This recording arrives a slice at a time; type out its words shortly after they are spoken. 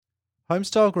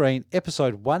Homestyle Green,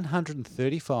 episode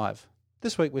 135.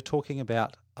 This week we're talking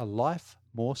about a life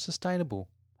more sustainable.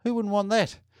 Who wouldn't want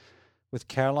that? With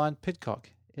Caroline Pidcock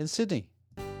in Sydney.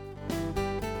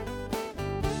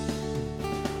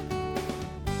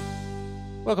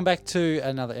 Welcome back to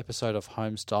another episode of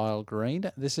Homestyle Green.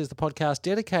 This is the podcast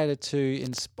dedicated to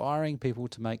inspiring people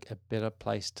to make a better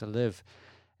place to live.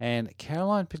 And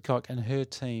Caroline Pidcock and her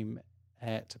team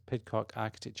at Pidcock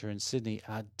Architecture in Sydney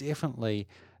are definitely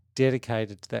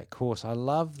dedicated to that course. I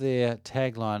love their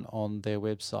tagline on their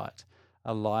website,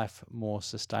 a life more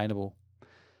sustainable.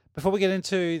 Before we get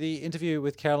into the interview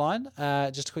with Caroline,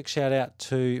 just a quick shout out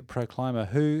to Proclimer,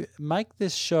 who make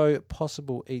this show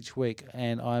possible each week,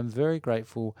 and I'm very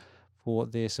grateful for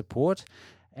their support.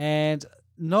 And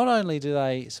not only do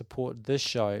they support this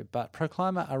show, but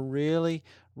Proclimer are really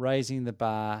raising the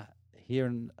bar here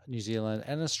in New Zealand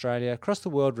and Australia, across the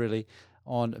world really,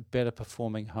 on better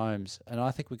performing homes. And I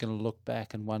think we're going to look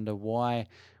back and wonder why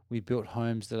we built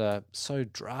homes that are so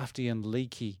drafty and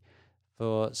leaky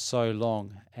for so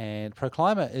long. And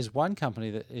Proclimer is one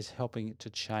company that is helping to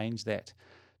change that.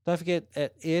 Don't forget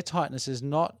that airtightness is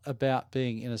not about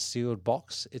being in a sealed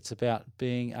box. It's about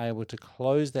being able to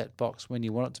close that box when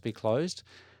you want it to be closed,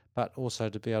 but also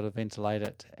to be able to ventilate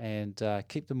it and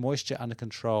keep the moisture under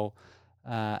control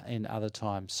in other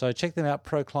times. So check them out,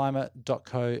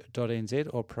 proclimer.co.nz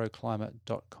or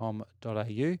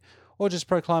proclimer.com.au or just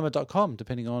proclimer.com,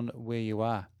 depending on where you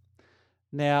are.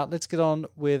 Now, let's get on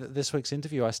with this week's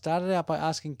interview. I started out by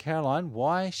asking Caroline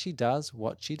why she does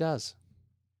what she does.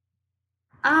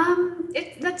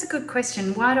 That's a good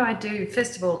question. Why do I do?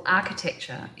 First of all,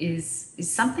 architecture is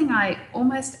something I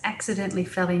almost accidentally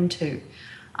fell into.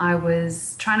 I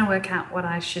was trying to work out what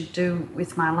I should do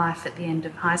with my life at the end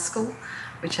of high school,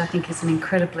 which I think is an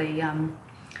incredibly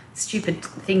stupid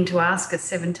thing to ask a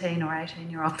 17 or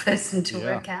 18-year-old person to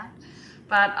work out.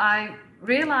 But I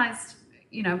realised,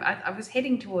 I was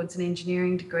heading towards an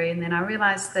engineering degree, and then I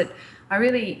realised that I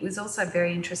really was also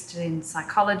very interested in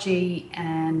psychology,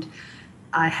 and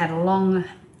I had a long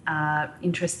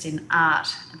interest in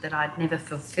art that I'd never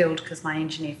fulfilled because my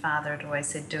engineer father had always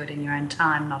said, do it in your own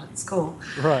time, not at school.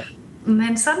 Right. And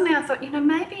then suddenly I thought,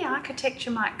 maybe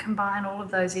architecture might combine all of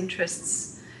those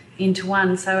interests into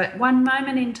one. So at one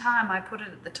moment in time, I put it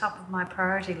at the top of my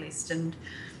priority list, and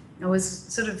I was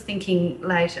sort of thinking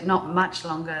later, not much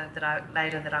longer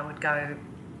later, that I would go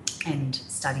and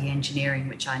study engineering,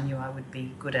 which I knew I would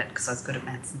be good at because I was good at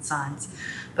maths and science.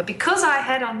 But because I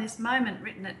had on this moment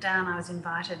written it down, I was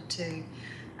invited to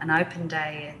an open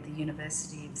day at the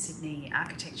University of Sydney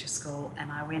Architecture School,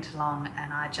 and I went along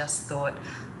and I just thought,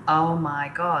 oh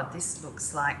my God, this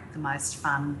looks like the most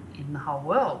fun in the whole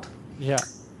world. Yeah.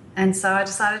 And so I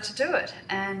decided to do it,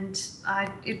 and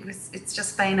it's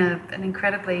just been an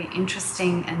incredibly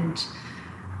interesting and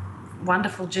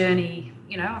wonderful journey.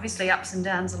 Obviously ups and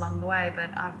downs along the way, but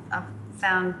I've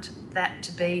found that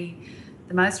to be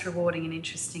the most rewarding and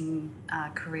interesting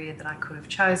career that I could have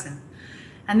chosen.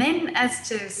 And then as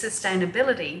to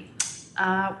sustainability,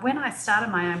 when I started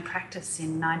my own practice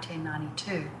in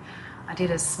 1992, I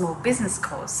did a small business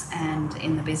course, and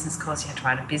in the business course you had to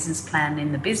write a business plan.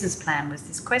 In the business plan was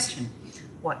this question: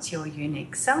 what's your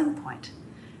unique selling point?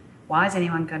 Why is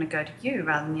anyone going to go to you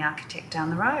rather than the architect down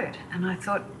the road? And I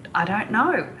thought, I don't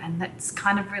know. And that's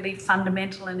kind of really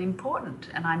fundamental and important,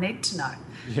 and I need to know.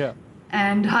 Yeah.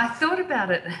 And I thought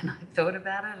about it, and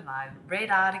I read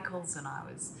articles, and I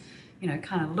was,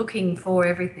 kind of looking for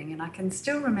everything. And I can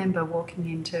still remember walking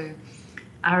into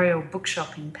Ariel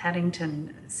Bookshop in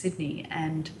Paddington, Sydney,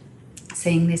 and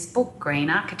seeing this book, Green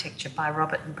Architecture by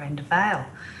Robert and Brenda Vale.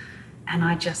 And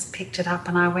I just picked it up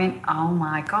and I went, oh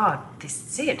my God, this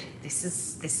is it. This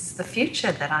is the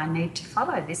future that I need to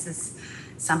follow. This is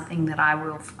something that I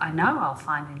know I'll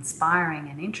find inspiring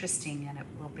and interesting, and it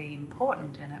will be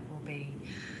important, and it will be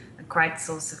a great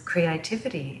source of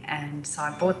creativity. And so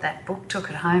I bought that book, took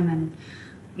it home, and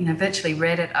virtually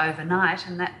read it overnight,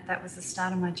 and that was the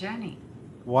start of my journey.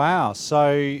 Wow.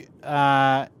 So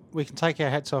we can take our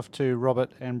hats off to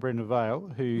Robert and Brenda Vale,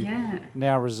 who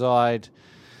now reside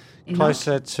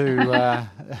closer to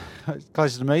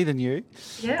me than you.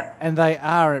 Yeah. And they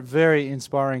are a very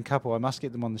inspiring couple. I must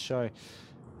get them on the show.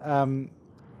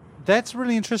 That's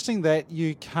really interesting that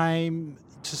you came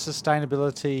to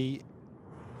sustainability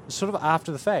sort of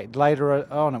after the fact, later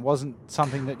on. It wasn't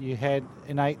something that you had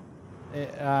innate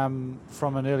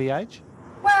from an early age?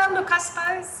 Well, look, I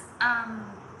suppose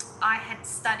I had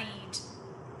studied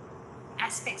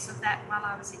aspects of that while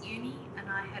I was at uni, and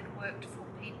I had worked for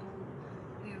people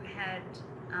who had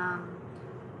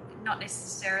not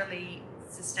necessarily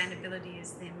sustainability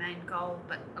as their main goal,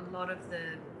 but a lot of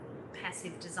the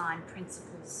passive design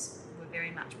principles were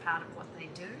very much part of what they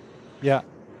do. Yeah.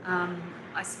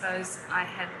 I suppose I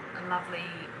had a lovely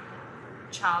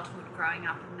childhood growing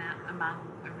up among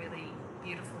a really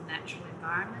beautiful natural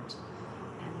environment.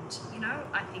 And,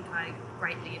 I think I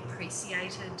greatly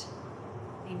appreciated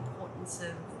the importance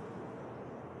of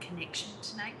connection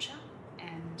to nature.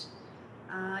 And,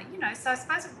 so I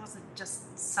suppose it wasn't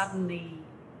just suddenly,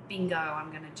 bingo,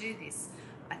 I'm going to do this.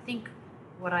 I think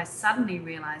what I suddenly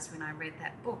realised when I read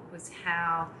that book was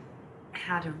how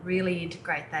to really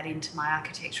integrate that into my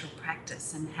architectural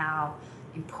practice and how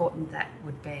important that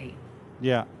would be.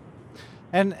 Yeah.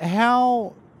 And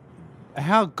how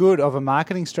good of a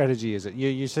marketing strategy is it?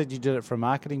 You said you did it for a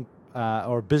marketing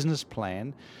or a business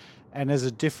plan, and as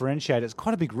a differentiator, it's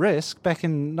quite a big risk. Back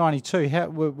in 92,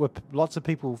 were lots of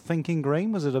people thinking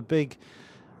green? Was it a big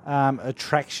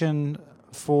attraction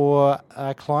for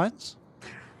clients?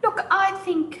 Look, I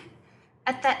think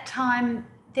at that time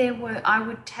I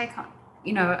would take on,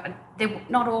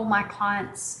 not all my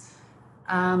clients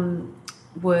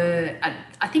were,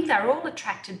 I think they were all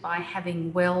attracted by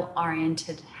having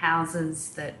well-oriented houses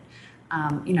that,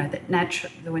 that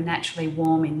were naturally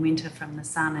warm in winter from the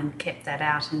sun and kept that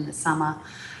out in the summer.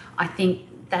 I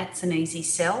think that's an easy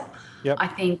sell. Yep. I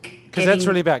think because that's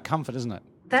really about comfort, isn't it?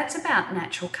 That's about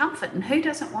natural comfort, and who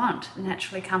doesn't want a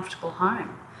naturally comfortable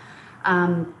home?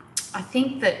 I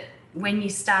think that when you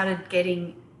started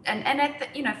getting,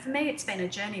 for me, it's been a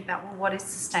journey about, well, what is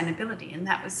sustainability? And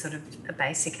that was sort of a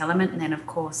basic element. And then, of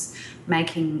course,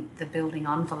 making the building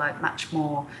envelope much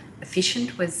more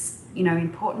efficient was,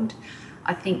 important.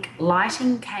 I think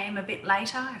lighting came a bit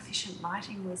later. Efficient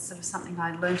lighting was sort of something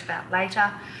I learned about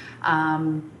later.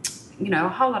 A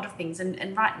whole lot of things.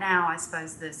 And right now, I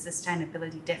suppose the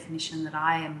sustainability definition that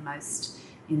I am most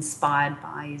inspired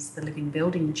by is the Living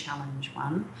Building Challenge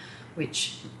one,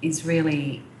 which is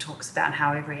really talks about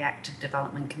how every act of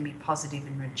development can be positive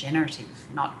and regenerative,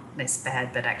 not less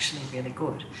bad, but actually really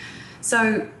good.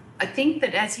 So I think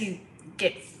that as you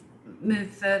move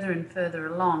further and further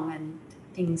along and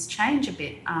things change a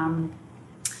bit,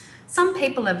 some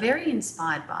people are very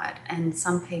inspired by it and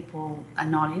some people are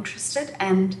not interested.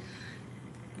 And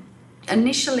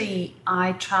initially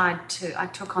I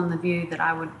took on the view that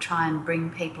I would try and bring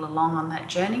people along on that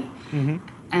journey. Mm-hmm.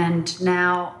 And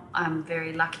now I'm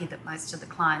very lucky that most of the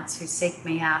clients who seek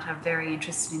me out are very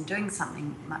interested in doing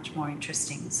something much more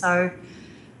interesting. So,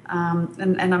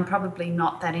 and I'm probably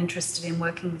not that interested in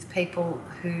working with people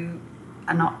who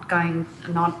are not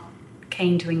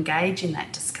keen to engage in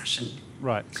that discussion.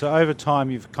 Right. So over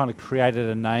time, you've kind of created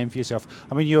a name for yourself.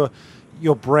 I mean,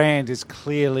 your brand is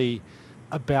clearly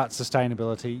about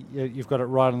sustainability. You've got it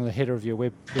right on the header of your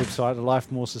website, A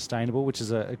Life More Sustainable, which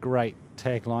is a great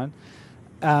tagline.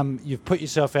 You've put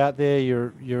yourself out there.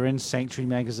 You're in Sanctuary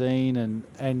magazine,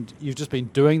 and you've just been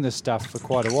doing this stuff for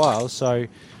quite a while. So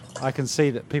I can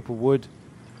see that people would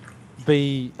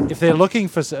be, if they're looking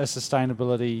for a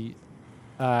sustainability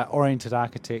oriented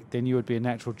architect, then you would be a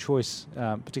natural choice,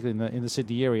 particularly in the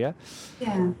Sydney area.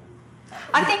 Yeah,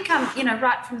 I think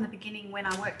right from the beginning when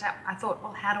I worked out, I thought,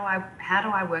 well, how do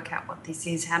I work out what this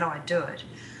is? How do I do it?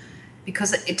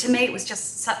 Because to me, it was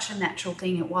just such a natural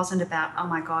thing. It wasn't about, oh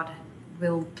my God,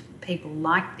 will people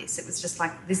like this? It was just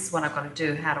like, this is what I've got to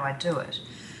do. How do I do it?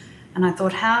 And I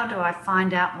thought, how do I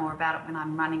find out more about it when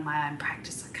I'm running my own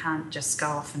practice? I can't just go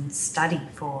off and study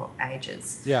for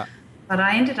ages. Yeah. But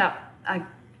I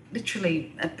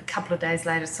literally a couple of days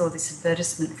later saw this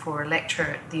advertisement for a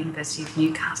lecturer at the University of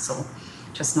Newcastle,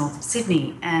 just north of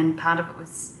Sydney. And part of it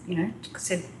was,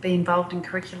 said be involved in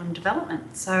curriculum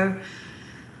development. So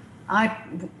I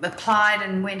applied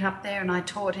and went up there and I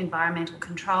taught environmental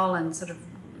control and sort of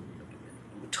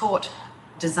taught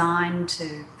design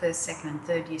to first, second and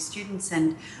third year students,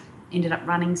 and ended up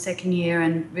running second year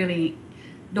and really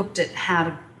looked at how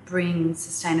to bring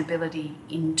sustainability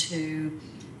into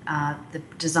the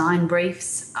design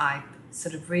briefs. I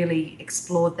sort of really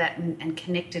explored that and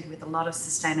connected with a lot of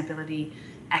sustainability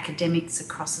academics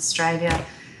across Australia.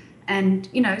 And,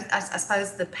 I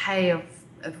suppose the pay of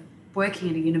working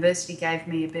at a university gave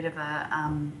me a bit of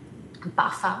a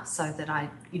buffer so that I,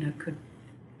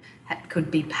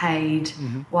 could be paid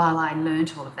while I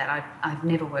learnt all of that. I've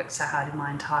never worked so hard in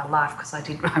my entire life because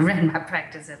I ran my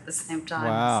practice at the same time.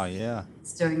 Wow, yeah.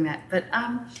 It's doing that. But,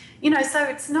 so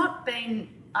it's not been,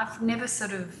 I've never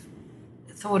sort of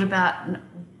thought about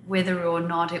whether or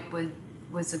not it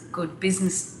was a good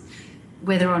business,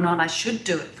 whether or not I should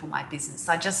do it for my business.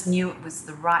 I just knew it was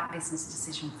the right business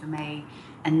decision for me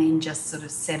and then just sort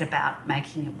of set about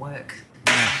making it work.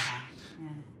 Nice.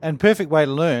 And perfect way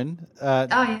to learn.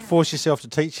 Force yourself to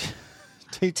teach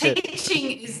teach it.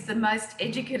 Teaching is the most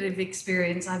educative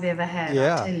experience I've ever had.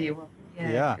 Yeah. I tell you what.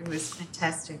 Yeah. It was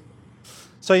fantastic.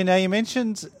 So, you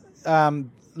mentioned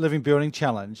Living Building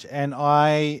Challenge, and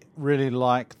I really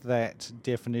like that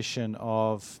definition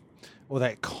of, or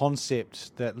that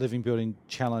concept that Living Building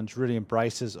Challenge really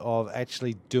embraces of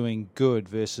actually doing good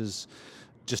versus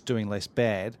just doing less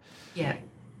bad. Yeah.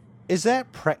 Is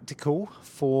that practical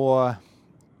for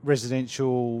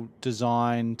residential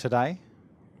design today?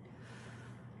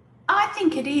 I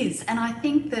think it is, and I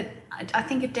think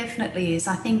it definitely is.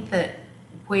 I think that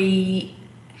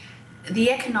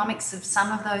the economics of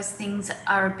some of those things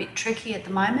are a bit tricky at the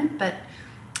moment, but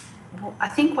I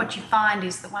think what you find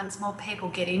is that once more people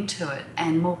get into it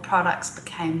and more products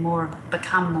become more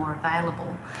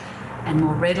available and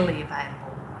more readily available,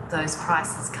 those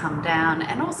prices come down,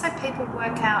 and also people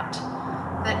work out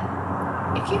that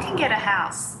if you can get a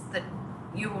house that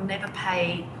you will never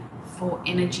pay for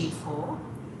energy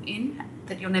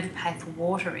that you'll never pay for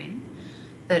water in,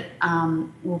 that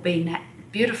will be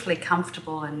beautifully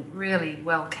comfortable and really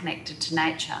well connected to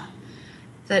nature,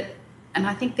 and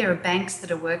I think there are banks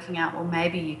that are working out, well,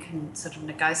 maybe you can sort of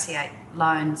negotiate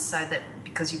loans so that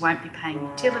because you won't be paying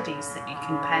utilities, that you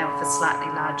can pay off a slightly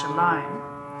larger loan.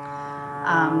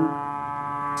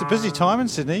 It's a busy time in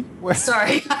Sydney.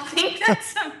 Sorry, I think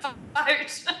that's a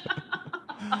boat.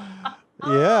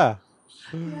 Yeah.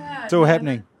 Yeah, It's all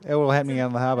happening. It's all happening out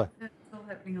on the harbour. It's all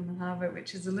happening on the harbour,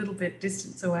 which is a little bit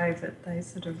distance away, but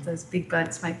those big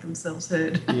boats make themselves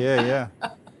heard. Yeah.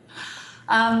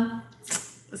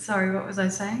 Sorry, what was I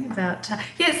saying about?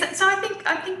 Yes, so I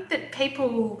think that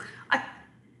people,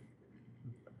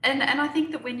 and I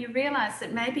think that when you realise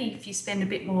that maybe if you spend a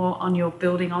bit more on your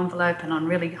building envelope and on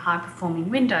really high performing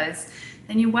windows,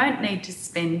 then you won't need to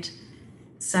spend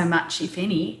so much, if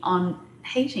any, on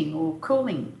heating or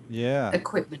cooling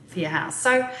equipment for your house.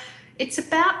 So it's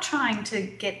about trying to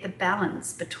get the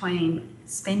balance between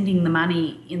spending the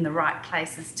money in the right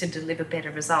places to deliver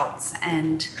better results,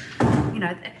 and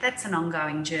that's an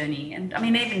ongoing journey. And I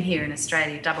mean, even here in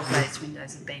Australia, double glazed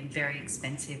windows have been very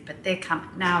expensive, but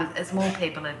now as more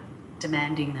people are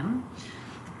demanding them,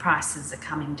 the prices are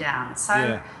coming down.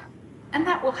 So and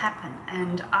that will happen,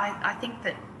 and I think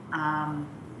that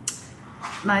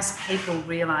most people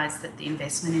realise that the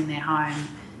investment in their home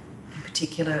in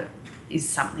particular is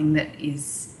something that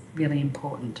is really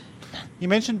important. You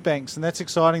mentioned banks, and that's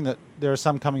exciting that there are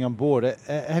some coming on board.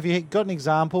 Have you gotten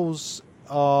examples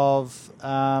of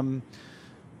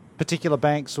particular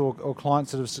banks or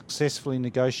clients that have successfully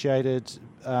negotiated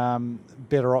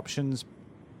better options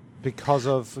because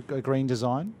of a green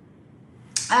design?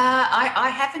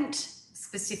 I haven't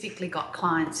specifically got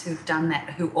clients who've done that,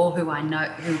 who I know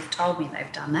who've told me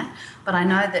they've done that, but I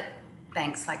know that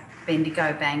banks like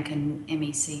Bendigo Bank and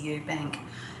MECU Bank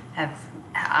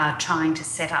are trying to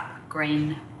set up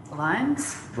green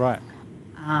loans. Right.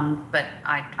 But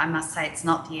I must say it's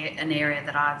not an area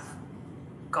that I've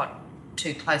got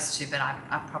too close to, but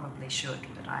I probably should,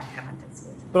 but I haven't as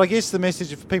yet. But I guess the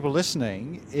message for people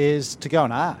listening is to go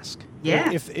and ask. Yeah.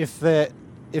 Even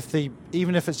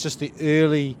if it's just the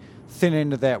early thin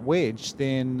end of that wedge,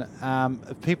 then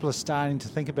if people are starting to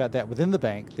think about that within the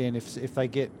bank, then if they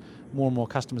get more and more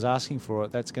customers asking for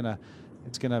it, it's gonna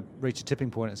reach a tipping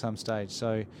point at some stage.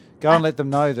 So go and let them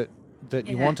know that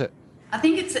you want it. I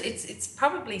think it's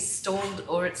probably stalled,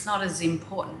 or it's not as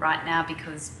important right now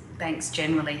because banks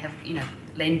generally have,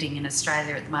 lending in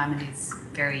Australia at the moment is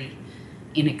very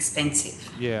inexpensive.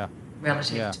 Yeah.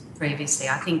 Relative to previously.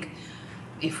 I think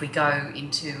if we go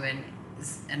into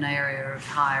an area of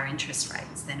higher interest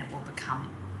rates, then it will become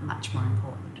much more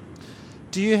important.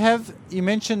 You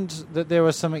mentioned that there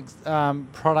were some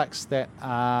products that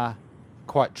are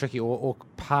quite tricky, or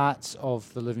parts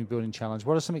of the Living Building Challenge.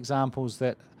 What are some examples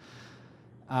that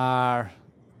are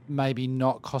maybe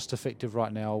not cost effective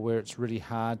right now, where it's really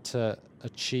hard to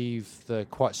achieve the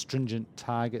quite stringent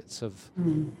targets of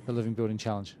the Living Building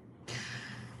Challenge?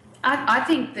 I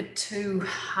think the two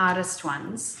hardest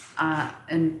ones,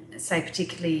 and say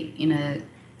particularly in a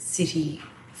city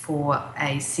for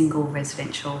a single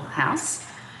residential house,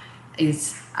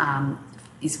 is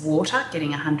water,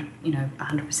 getting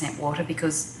 100% water.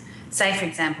 Because, say for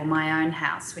example, my own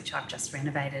house, which I've just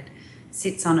renovated,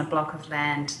 sits on a block of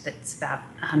land that's about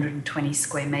 120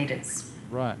 square metres.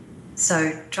 Right.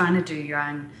 So trying to do your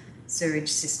own sewage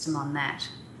system on that,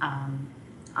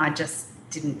 I just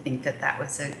didn't think that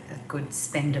was a good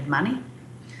spend of money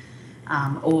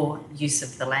or use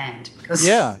of the land. Because,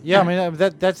 I mean,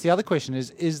 that's the other question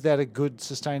is that a good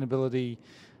sustainability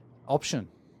option?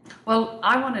 Well,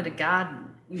 I wanted a garden,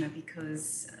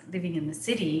 because living in the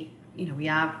city, we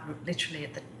are literally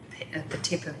at the at the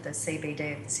tip of the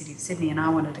CBD of the City of Sydney, and I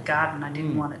wanted a garden. I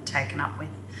didn't want it taken up with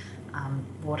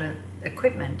water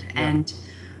equipment, and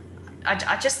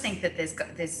I just think that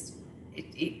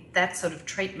that sort of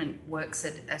treatment works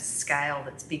at a scale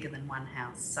that's bigger than one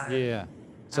house. So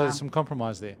so there's some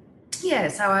compromise there. Yeah,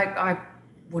 so I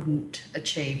wouldn't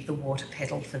achieve the water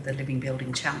pedal for the Living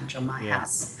Building Challenge on my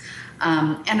house.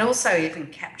 And also even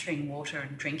capturing water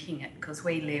and drinking it, because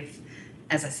we live,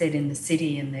 as I said, in the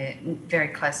city, and they're very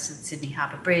close to the Sydney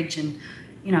Harbour Bridge, and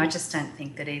I just don't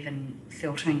think that even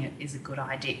filtering it is a good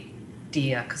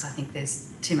idea, because I think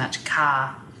there's too much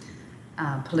car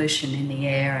pollution in the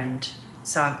air, and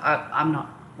so I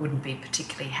wouldn't be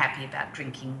particularly happy about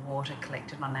drinking water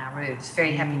collected on our roofs.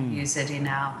 Very happy to use it in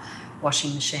our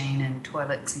washing machine and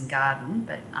toilets and garden,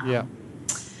 but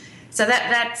so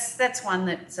that's one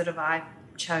that sort of I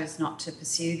chose not to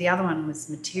pursue. The other one was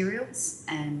materials,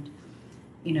 and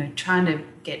trying to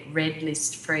get red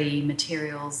list free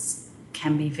materials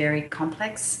can be very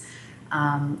complex,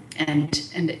 and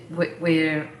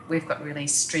we've got really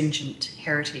stringent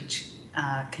heritage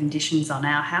conditions on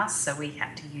our house, so we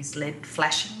had to use LED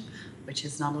flashing, which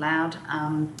is not allowed.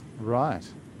 Right,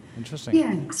 interesting.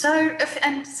 Yeah.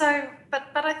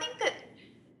 But I think that,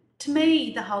 to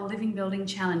me, the whole Living Building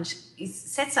Challenge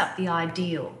sets up the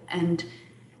ideal, and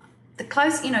the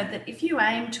close, that if you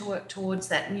aim to work towards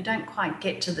that and you don't quite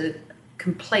get to the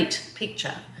complete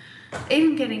picture,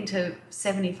 even getting to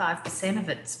 75% of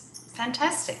it's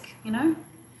fantastic,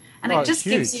 And it just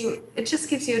gives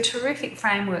you a terrific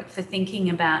framework for thinking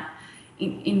about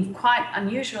in quite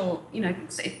unusual,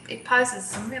 it poses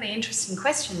some really interesting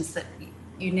questions that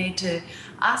you need to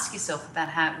ask yourself about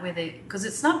because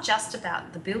it's not just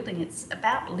about the building, it's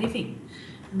about living.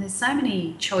 And there's so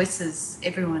many choices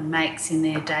everyone makes in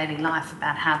their daily life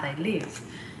about how they live.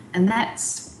 And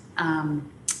that's,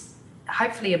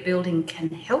 hopefully a building can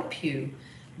help you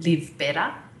live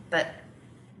better, but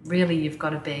really you've got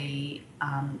to be,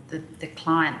 the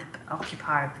client, the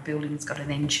occupier of the building's got to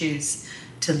then choose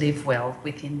to live well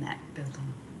within that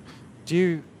building. Do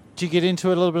you get into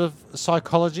a little bit of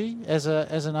psychology as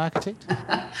an architect?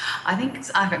 I think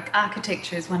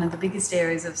architecture is one of the biggest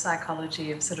areas of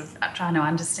psychology, of sort of trying to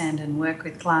understand and work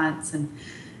with clients, and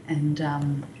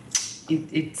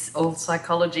it's all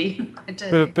psychology.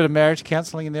 Bit of marriage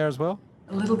counselling in there as well?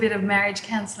 A little bit of marriage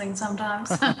counselling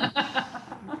sometimes.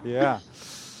 Yeah.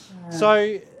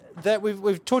 So that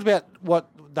we've talked about what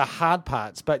the hard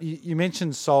parts, but you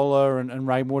mentioned solar and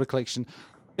rainwater collection.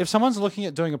 If someone's looking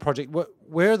at doing a project,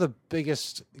 where are the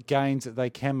biggest gains that they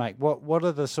can make? What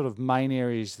are the sort of main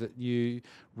areas that you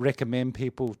recommend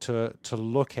people to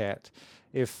look at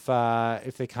if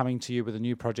they're coming to you with a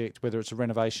new project, whether it's a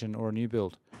renovation or a new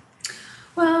build?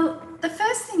 Well, the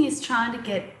first thing is trying to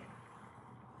get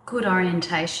good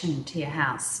orientation to your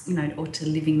house, or to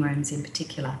living rooms in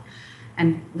particular.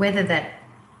 And whether that,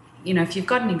 if you've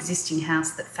got an existing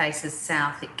house that faces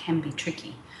south, it can be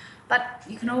tricky. But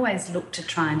you can always look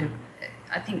to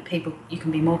I think you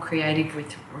can be more creative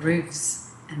with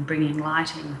roofs and bringing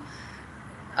lighting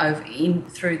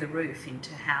through the roof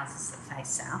into houses that face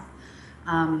south.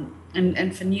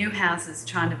 And for new houses,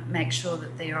 trying to make sure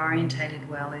that they're orientated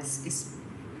well is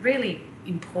really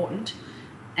important,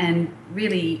 and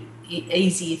really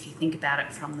easy if you think about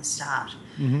it from the start.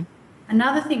 Mm-hmm.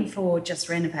 Another thing for just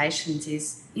renovations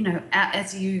is,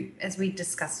 as we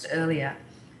discussed earlier,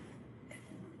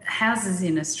 houses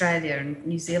in Australia and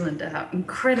New Zealand are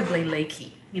incredibly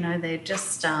leaky. They're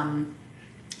just,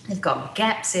 they've got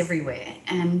gaps everywhere,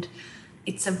 and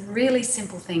it's a really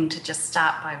simple thing to just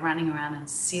start by running around and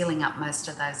sealing up most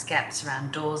of those gaps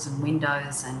around doors and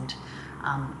windows and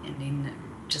in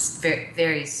just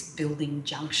various building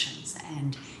junctions,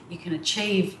 and you can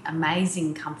achieve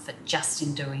amazing comfort just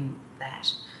in doing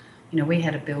that. We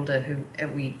had a builder who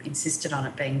we insisted on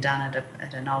it being done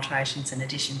at an alterations and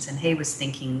additions, and he was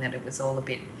thinking that it was all a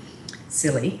bit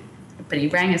silly, but he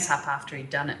rang us up after he'd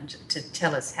done it to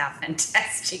tell us how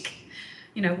fantastic,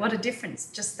 what a difference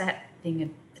just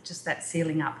that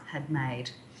sealing up had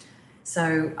made.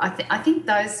 So I think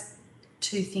those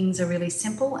two things are really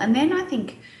simple. And then I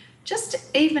think just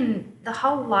even the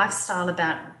whole lifestyle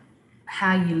about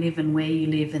how you live and where you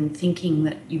live, and thinking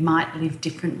that you might live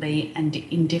differently and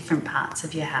in different parts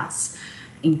of your house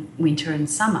in winter and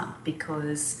summer,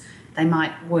 because they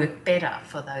might work better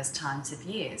for those times of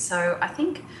year. So I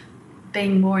think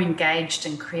being more engaged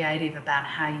and creative about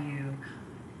how you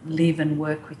live and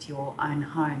work with your own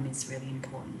home is really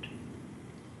important.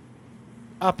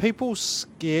 Are people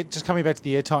scared, just coming back to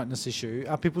the air tightness issue,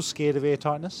 are people scared of air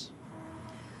tightness?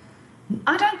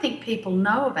 I don't think people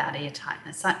know about air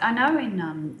tightness. I know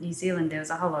in New Zealand there was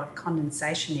a whole lot of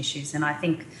condensation issues, and I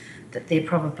think that they're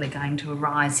probably going to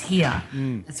arise here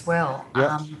as well.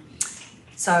 Yep.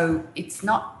 So it's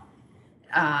not,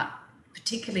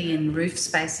 particularly in roof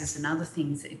spaces and other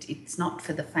things, it's not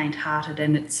for the faint-hearted,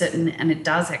 and it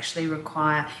does actually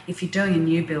require, if you're doing a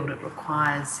new build, it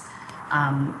requires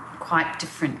quite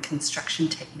different construction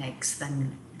techniques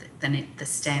than the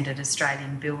standard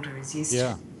Australian builder is used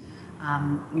to.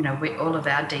 All of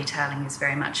our detailing is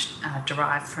very much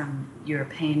derived from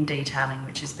European detailing,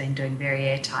 which has been doing very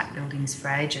airtight buildings for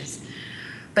ages.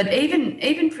 But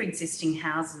even for existing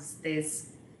houses, there's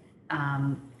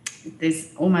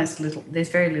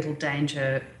very little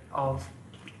danger of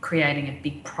creating a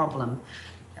big problem.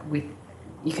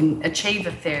 You can achieve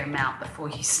a fair amount before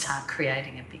you start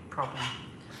creating a big problem.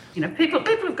 People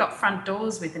have got front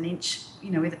doors with an inch,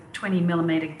 with a 20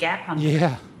 millimetre gap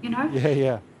under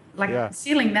it.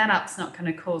 Sealing that up's not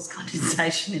going to cause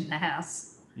condensation in the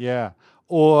house. Yeah,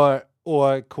 or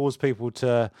cause people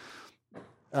to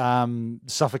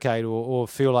suffocate or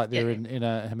feel like they're in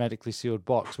a hermetically sealed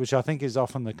box, which I think is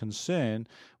often the concern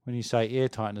when you say air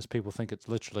tightness. People think it's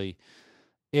literally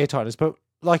air tightness, but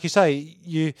like you say,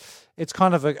 it's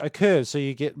kind of a curve, so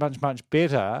you get much, much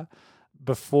better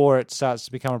before it starts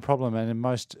to become a problem. And in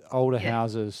most older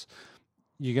houses,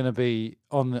 you're going to be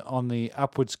on the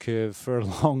upwards curve for a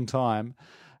long time,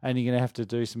 and you're going to have to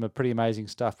do some pretty amazing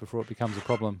stuff before it becomes a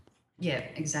problem. Yeah,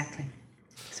 exactly.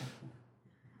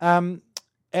 And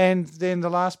then the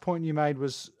last point you made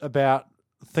was about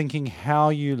thinking how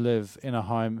you live in a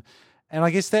home. And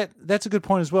I guess that's a good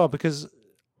point as well, because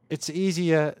it's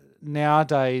easier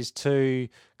nowadays to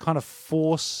kind of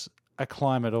force a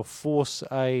climate or force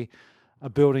a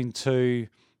building to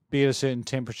be at a certain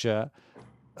temperature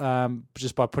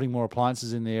just by putting more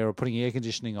appliances in there or putting air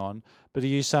conditioning on. But are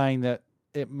you saying that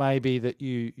it may be that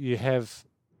you have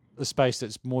a space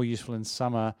that's more useful in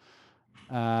summer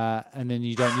and then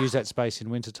you don't use that space in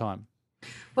wintertime?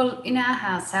 Well, in our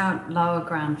house, our lower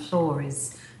ground floor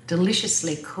is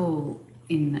deliciously cool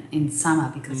in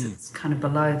summer because it's kind of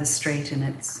below the street and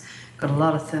it's got a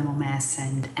lot of thermal mass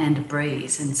and a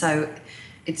breeze. And so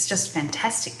it's just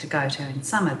fantastic to go to in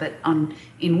summer. But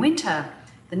in winter,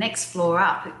 the next floor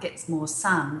up, it gets more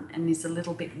sun and is a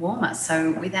little bit warmer.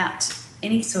 So without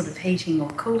any sort of heating or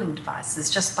cooling devices,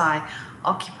 just by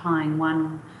occupying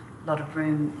one lot of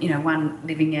room, one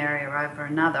living area over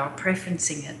another, or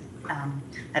preferencing it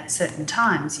at certain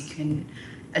times, you can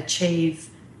achieve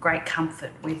great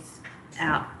comfort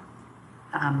without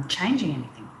changing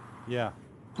anything. Yeah.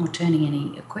 Or turning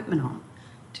any equipment on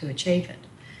to achieve it.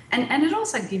 And it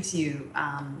also gives you,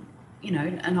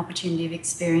 an opportunity of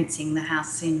experiencing the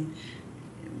house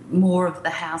more of the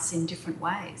house in different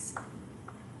ways.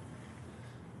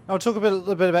 I'll talk a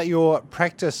little bit about your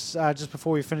practice just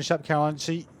before we finish up, Caroline.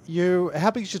 So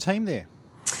how big is your team there?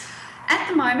 At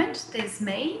the moment, there's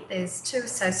me, there's 2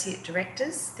 associate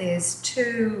directors, there's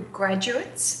 2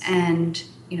 graduates and,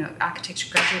 architecture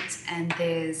graduates, and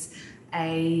there's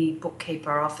a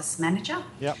bookkeeper, office manager.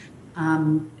 Yep.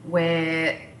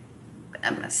 Where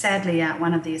sadly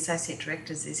one of the associate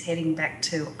directors is heading back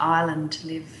to Ireland to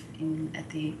live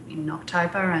in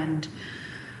October, and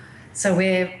so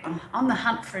we're on the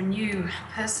hunt for a new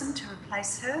person to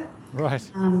replace her. Right.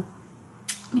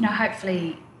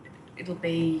 Hopefully it'll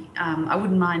be. I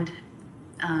wouldn't mind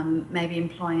maybe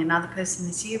employing another person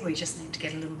this year. We just need to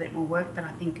get a little bit more work, but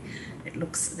I think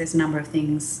there's a number of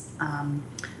things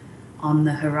on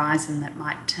the horizon that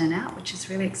might turn out, which is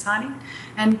really exciting.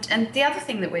 And the other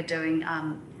thing that we're doing,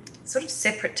 sort of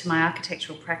separate to my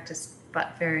architectural practice,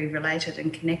 but very related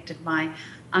and connected, my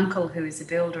uncle, who is a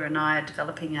builder, and I are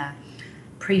developing a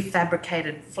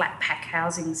prefabricated flat pack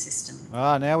housing system.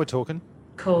 Ah, now we're talking.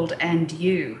 Called And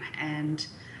You. And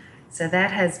so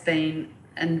that has been,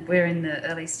 and we're in the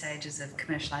early stages of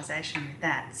commercialisation with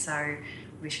that. So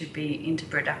we should be into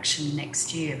production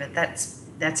next year. But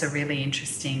that's a really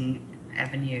interesting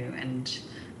avenue and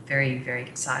very, very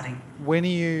exciting. When are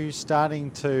you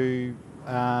starting to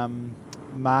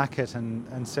market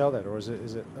and sell that, or is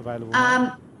it available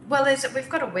now? Well, we've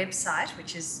got a website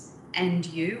which is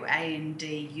andu.com.au.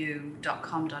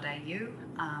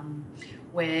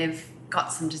 We've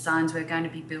got some designs. We're going to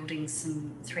be building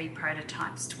 3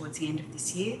 prototypes towards the end of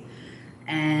this year,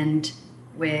 and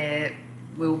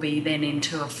we'll be then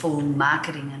into a full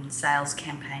marketing and sales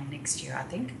campaign next year, I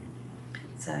think.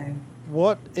 So,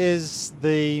 what is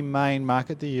the main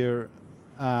market that you're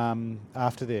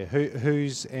after there?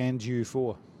 Who's And You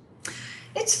for?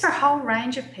 It's for a whole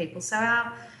range of people. So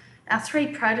our 3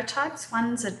 prototypes.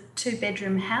 One's a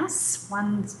 2-bedroom house,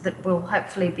 one that will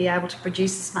hopefully be able to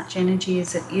produce as much energy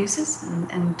as it uses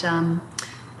and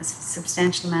a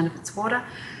substantial amount of its water.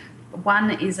 One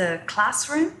is a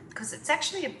classroom, because it's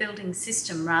actually a building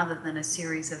system rather than a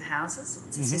series of houses.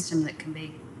 It's a system that can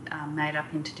be made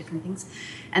up into different things.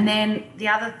 And then the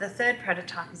third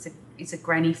prototype is a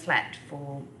granny flat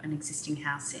for an existing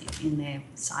house in their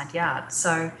side yard.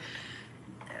 So,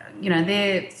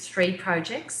 they're 3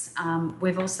 projects.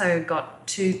 We've also got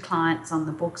 2 clients on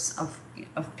the books of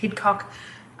Pidcock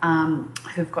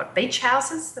who've got beach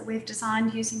houses that we've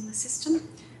designed using the system,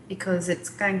 because it's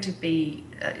going to be,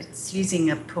 it's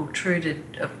using a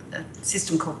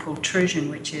system called pultrusion,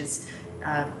 which is,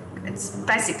 it's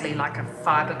basically like a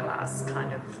fiberglass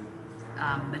kind of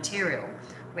material,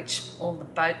 which all the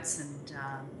boats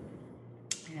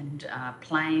and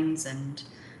planes and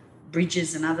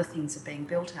bridges and other things are being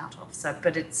built out of. So,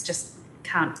 but it's just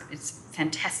it's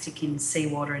fantastic in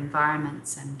seawater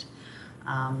environments and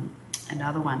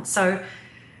other ones. So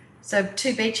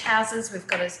 2 beach houses. We've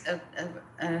got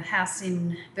a house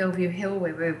in Bellevue Hill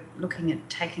where we're looking at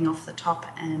taking off the top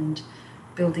and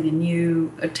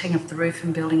taking off the roof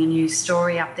and building a new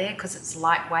story up there, because it's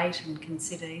lightweight and can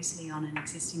sit easily on an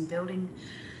existing building.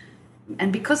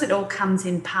 And because it all comes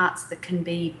in parts that can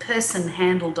be person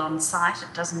handled on site,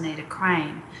 it doesn't need a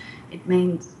crane. It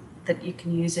means that you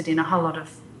can use it in a whole lot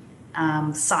of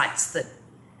sites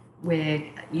where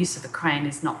use of a crane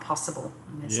is not possible,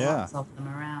 and there's lots of them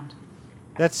around.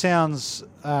 That sounds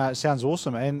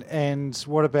awesome. And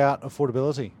what about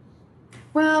affordability?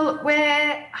 Well,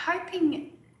 we're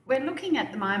looking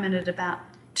at the moment at about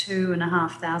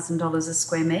 $2,500 a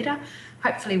square metre.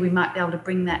 Hopefully we might be able to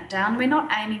bring that down. We're not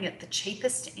aiming at the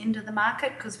cheapest end of the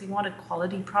market, because we want a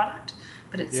quality product,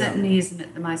 but it certainly isn't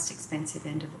at the most expensive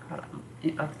end of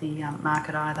the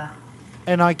market either.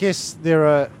 And I guess there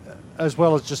are, as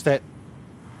well as just that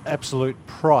absolute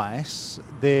price,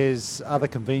 there's other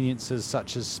conveniences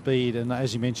such as speed, and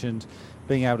as you mentioned,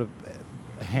 being able to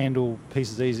handle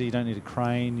pieces easy. You don't need a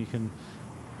crane. You can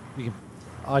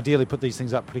ideally put these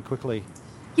things up pretty quickly.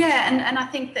 Yeah, and I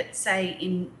think that, say,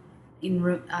 in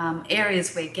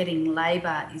areas where getting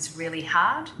labour is really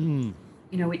hard,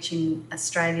 which in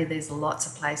Australia there's lots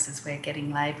of places where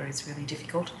getting labour is really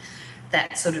difficult,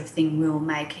 that sort of thing will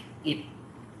make it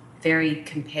very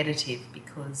competitive,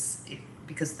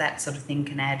 because that sort of thing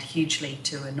can add hugely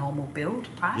to a normal build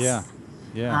price.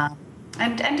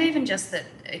 And even just that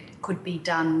it could be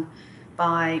done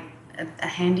by a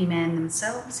handyman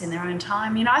themselves in their own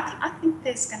time. I think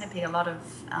there's going to be a lot of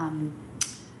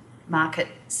market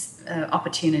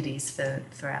opportunities for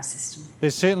our system.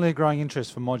 There's certainly a growing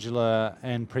interest for modular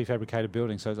and prefabricated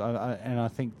buildings. So, I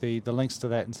think the links to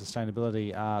that and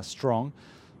sustainability are strong.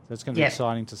 So it's going to be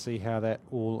exciting to see how that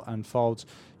all unfolds.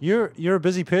 You're a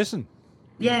busy person.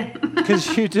 Yeah.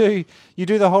 Because you do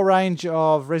the whole range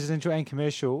of residential and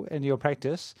commercial in your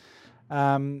practice,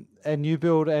 and new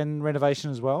build and renovation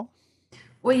as well.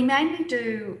 We mainly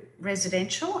do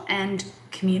residential and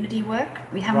community work.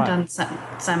 We haven't done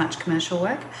so much commercial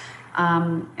work,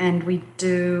 and we're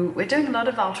doing a lot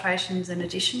of alterations and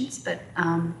additions. But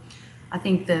I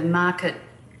think the market,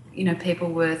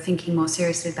 people were thinking more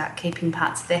seriously about keeping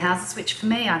parts of their houses, which for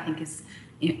me I think is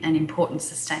an important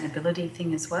sustainability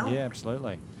thing as well. Yeah,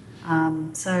 absolutely.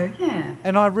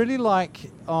 And I really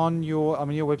like on your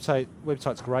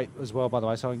website's great as well, by the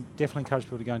way, so I definitely encourage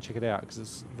people to go and check it out, because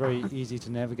it's very easy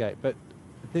to navigate. But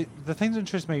the thing that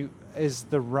interests me is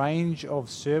the range of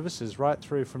services, right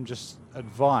through from just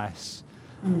advice,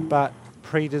 but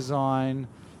pre-design,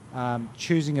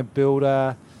 choosing a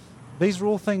builder. These are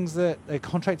all things that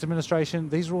contract administration,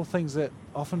 these are all things that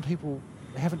often people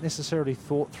haven't necessarily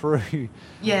thought through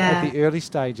at the early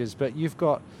stages, but you've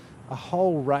got a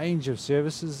whole range of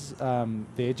services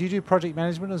there. Do you do project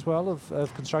management as well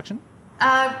of construction?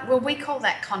 Well, we call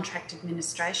that contract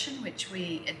administration, which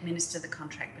we administer the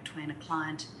contract between a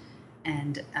client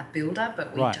and a builder,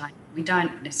 but we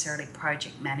don't necessarily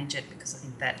project manage it, because I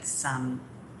think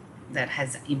that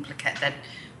has that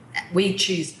we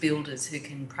choose builders who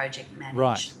can project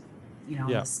manage, on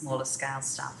the smaller scale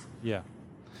stuff. Yeah.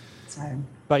 So,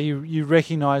 but you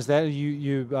recognise that,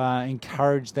 you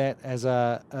encourage that as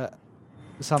a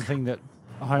something that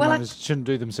homeowners shouldn't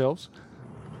do themselves?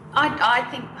 I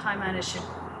think homeowners should,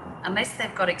 unless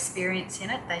they've got experience in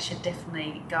it, they should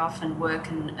definitely go off and work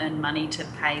and earn money to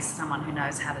pay someone who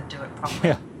knows how to do it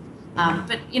properly. Yeah.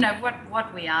 But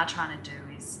what we are trying to do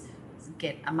is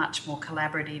get a much more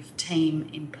collaborative team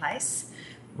in place,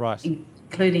 right?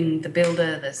 Including the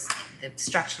builder, the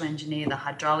structural engineer, the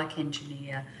hydraulic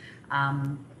engineer,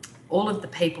 all of the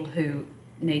people who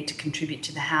need to contribute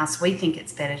to the house, we think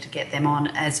it's better to get them on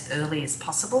as early as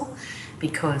possible,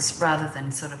 because rather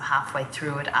than sort of halfway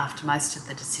through it after most of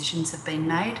the decisions have been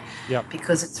made,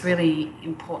 because it's really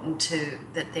important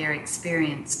that their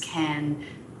experience can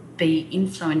be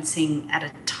influencing at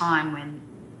a time when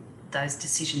those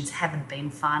decisions haven't been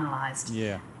finalised,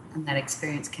 and that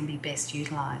experience can be best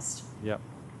utilised.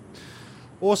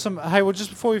 Awesome. Hey, well, just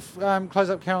before we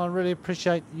close up, Caroline, really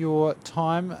appreciate your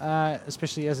time,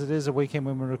 especially as it is a weekend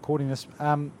when we're recording this.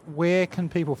 Where can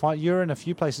people find you? You're in a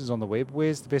few places on the web.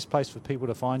 Where's the best place for people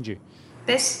to find you?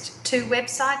 Best two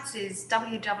websites is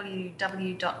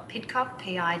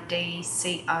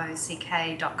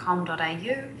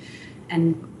www.pidcock.com.au,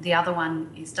 and the other one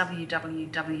is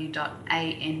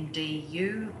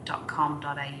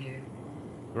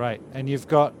www.andu.com.au. Great. And you've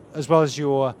got, as well as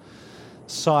your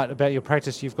site about your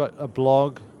practice, you've got a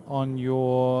blog on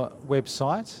your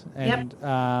website and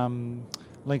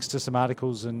links to some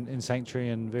articles in Sanctuary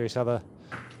and various other.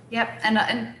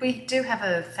 And we do have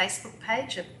a Facebook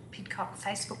page, a Pidcock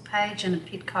Facebook page, and a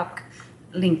Pidcock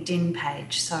LinkedIn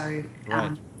page, so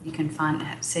you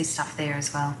can see stuff there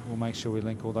as well. We'll make sure we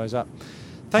link all those up.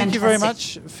 Thank you very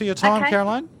much for your time,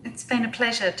 Caroline. It's been a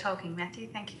pleasure talking, Matthew.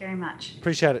 Thank you very much.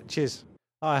 Appreciate it. Cheers.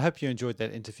 I hope you enjoyed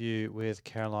that interview with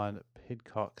Caroline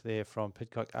Pidcock there from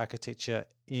Pidcock Architecture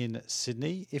in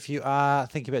Sydney. If you are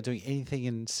thinking about doing anything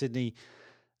in Sydney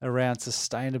around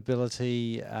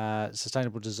sustainability,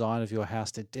 sustainable design of your house,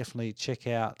 then definitely check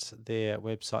out their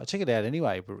website. Check it out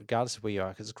anyway, regardless of where you are,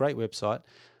 because it's a great website,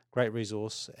 great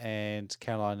resource, and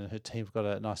Caroline and her team have got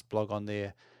a nice blog on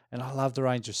there, and I love the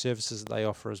range of services that they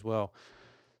offer as well.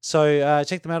 So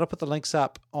check them out. I'll put the links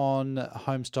up on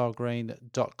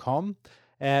homestylegreen.com.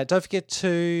 Don't forget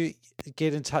to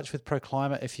get in touch with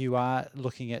ProClimate if you are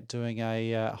looking at doing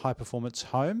a high-performance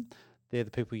home. They're the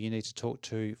people you need to talk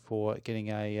to for getting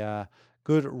a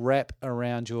good wrap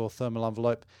around your thermal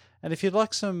envelope. And if you'd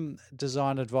like some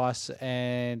design advice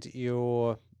and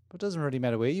it doesn't really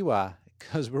matter where you are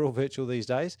because we're all virtual these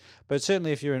days, but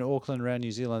certainly if you're in Auckland, around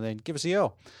New Zealand, then give us a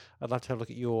yell. I'd love to have a look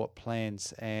at your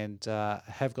plans and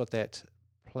have got that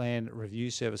plan review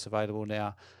service available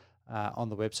now on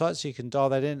the website, so you can dial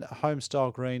that in,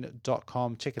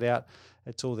 homestylegreen.com. Check it out.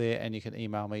 It's all there, and you can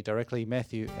email me directly,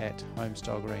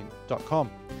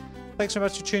 matthew@homestylegreen.com. Thanks so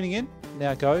much for tuning in.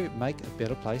 Now go make a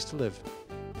better place to live.